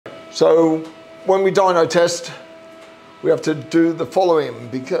So when we dyno test, we have to do the following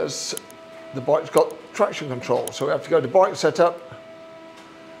because the bike's got traction control. So we have to go to bike setup,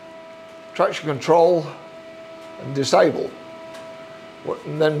 traction control, and disable.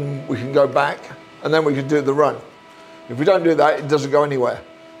 And then we can go back and then we can do the run. If we don't do that, it doesn't go anywhere.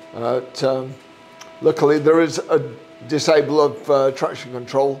 Luckily, there is a disable of traction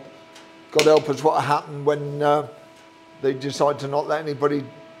control. God help us what happened when they decide to not let anybody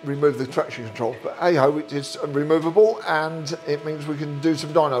remove the traction control. But hey ho, it is removable and it means we can do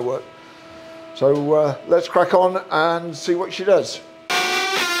some dyno work. So let's crack on and see what she does.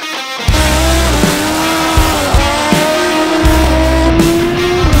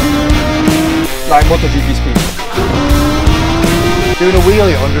 Like MotoGP speed. Doing a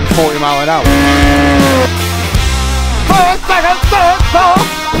wheelie at 140 mile an hour. First, second, third,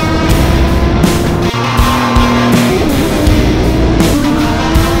 fourth.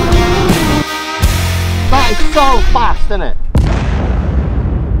 That is so fast, isn't it?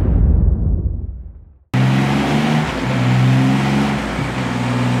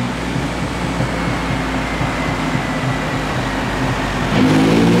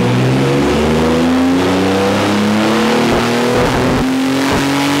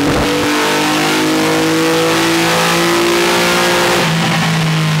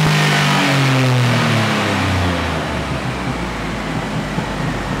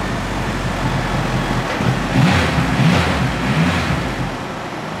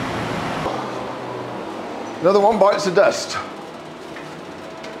 Another one bites the dust.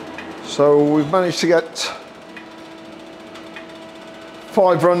 So we've managed to get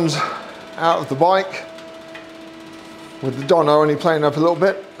 5 runs out of the bike with the dyno only playing up a little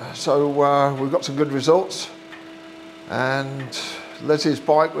bit. So we've got some good results. And Leslie's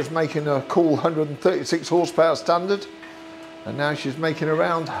bike was making a cool 136 horsepower standard, and now she's making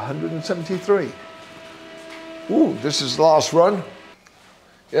around 173. Ooh, this is the last run.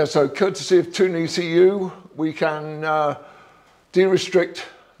 Yeah, so courtesy of Tune ECU, we can restrict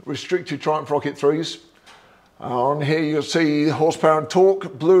your Triumph Rocket 3s. On here you'll see horsepower and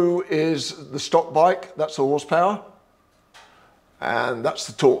torque. Blue is the stock bike, that's the horsepower, and that's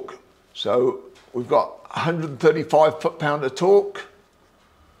the torque. So we've got 135 foot-pound of torque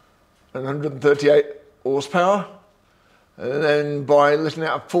and 138 horsepower. And then by letting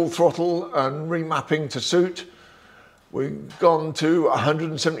out full throttle and remapping to suit, we've gone to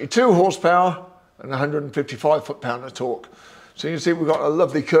 172 horsepower and 155 foot-pound of torque. So you can see we've got a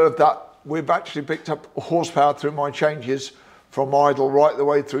lovely curve that we've actually picked up horsepower through my changes from idle right the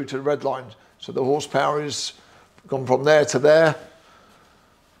way through to the red line. So the horsepower has gone from there to there.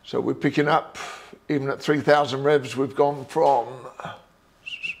 So we're picking up, even at 3,000 revs, we've gone from,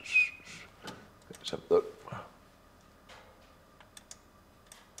 let's have a look.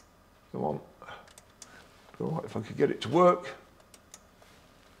 Come on. All right, if I could get it to work.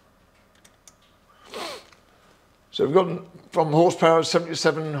 So we've gone from horsepower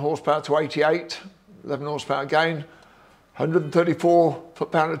 77 horsepower to 88, 11 horsepower gain, 134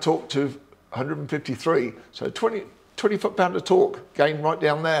 foot-pound of torque to 153. So 20 foot-pound of torque gain right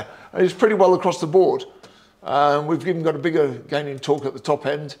down there. And it's pretty well across the board. We've even got a bigger gain in torque at the top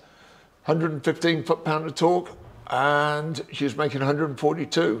end, 115 foot-pound of torque, and she's making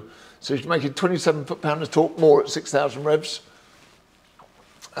 142. So she's making 27 foot-pound of torque more at 6,000 revs.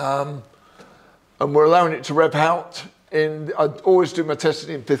 And we're allowing it to rev out. I always do my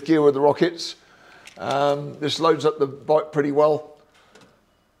testing in 5th gear with the rockets. This loads up the bike pretty well.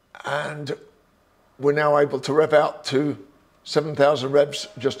 And we're now able to rev out to 7,000 revs,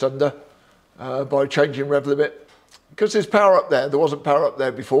 just under, by changing rev limit. Because there's power up there. There wasn't power up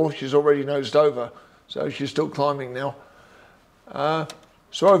there before. She's already nosed over. So she's still climbing now.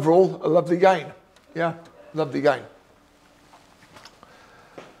 So overall, a lovely gain. Yeah, lovely gain.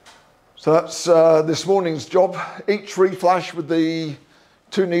 So that's this morning's job. Each reflash with the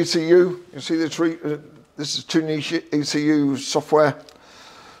Tune ECU. You see this is Tune ECU software.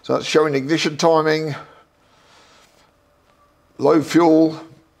 So that's showing ignition timing, low fuel,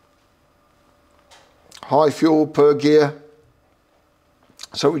 high fuel per gear.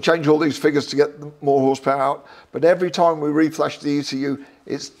 So we change all these figures to get more horsepower out. But every time we reflash the ECU,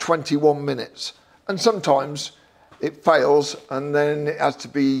 it's 21 minutes. And sometimes it fails and then it has to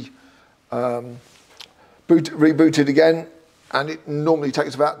be rebooted again, and it normally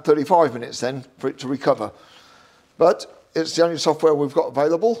takes about 35 minutes then for it to recover. But it's the only software we've got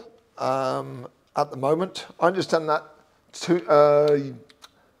available at the moment. I understand that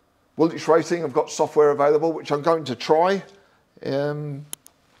Woolwich Racing have got software available, which I'm going to try when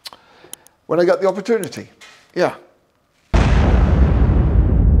I get the opportunity. Yeah.